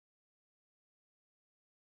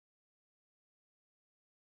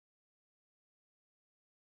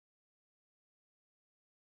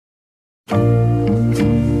Alemaya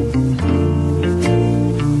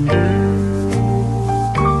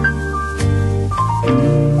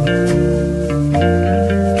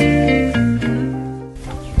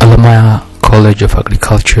College of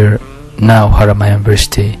Agriculture, now Alemaya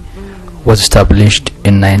University, was established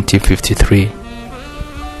in 1953.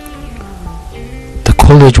 The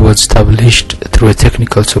college was established through a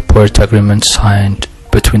technical support agreement signed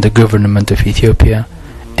between the government of Ethiopia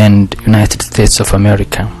and United States of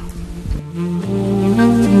America.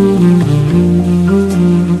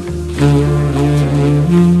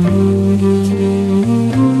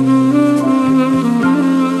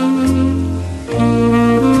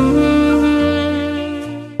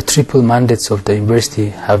 The triple mandates of the university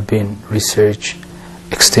have been research,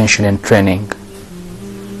 extension and training.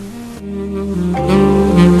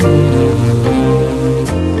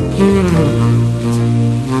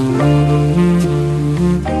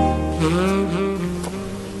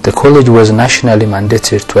 The college was nationally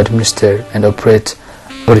mandated to administer and operate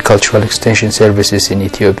agricultural extension services in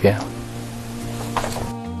Ethiopia.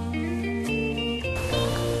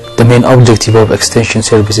 The main objective of extension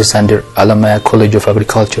services under Alemaya College of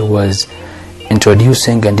Agriculture was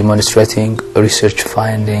introducing and demonstrating research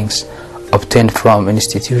findings obtained from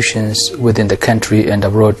institutions within the country and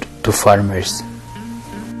abroad to farmers.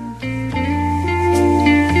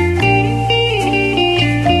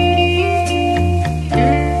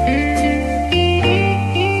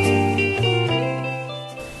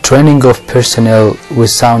 Training of personnel with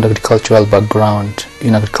sound agricultural background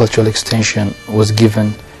in agricultural extension was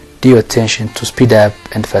given due attention to speed up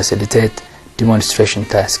and facilitate demonstration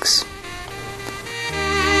tasks.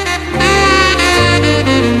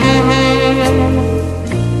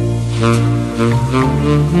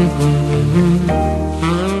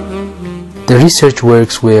 The research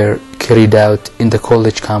works were carried out in the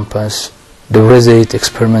college campus, the Rezeit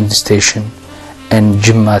Experiment Station, and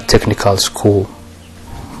Jimma Technical School.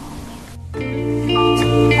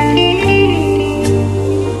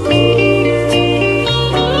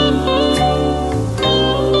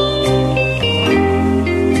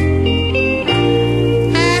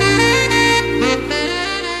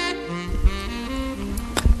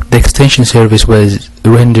 The extension service was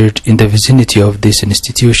rendered in the vicinity of these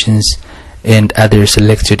institutions and other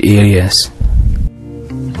selected areas.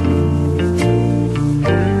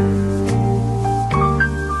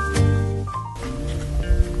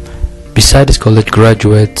 Besides college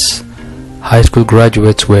graduates, high school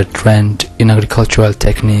graduates were trained in agricultural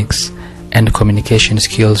techniques and communication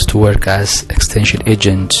skills to work as extension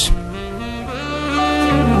agents.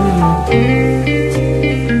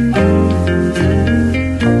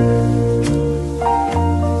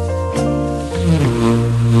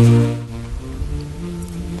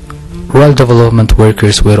 Rural development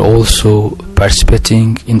workers were also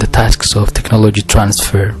participating in the tasks of technology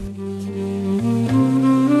transfer.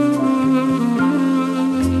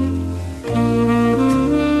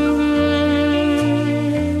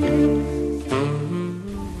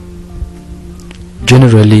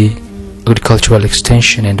 Generally, agricultural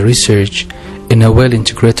extension and research in a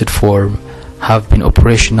well-integrated form have been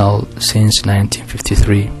operational since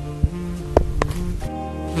 1953.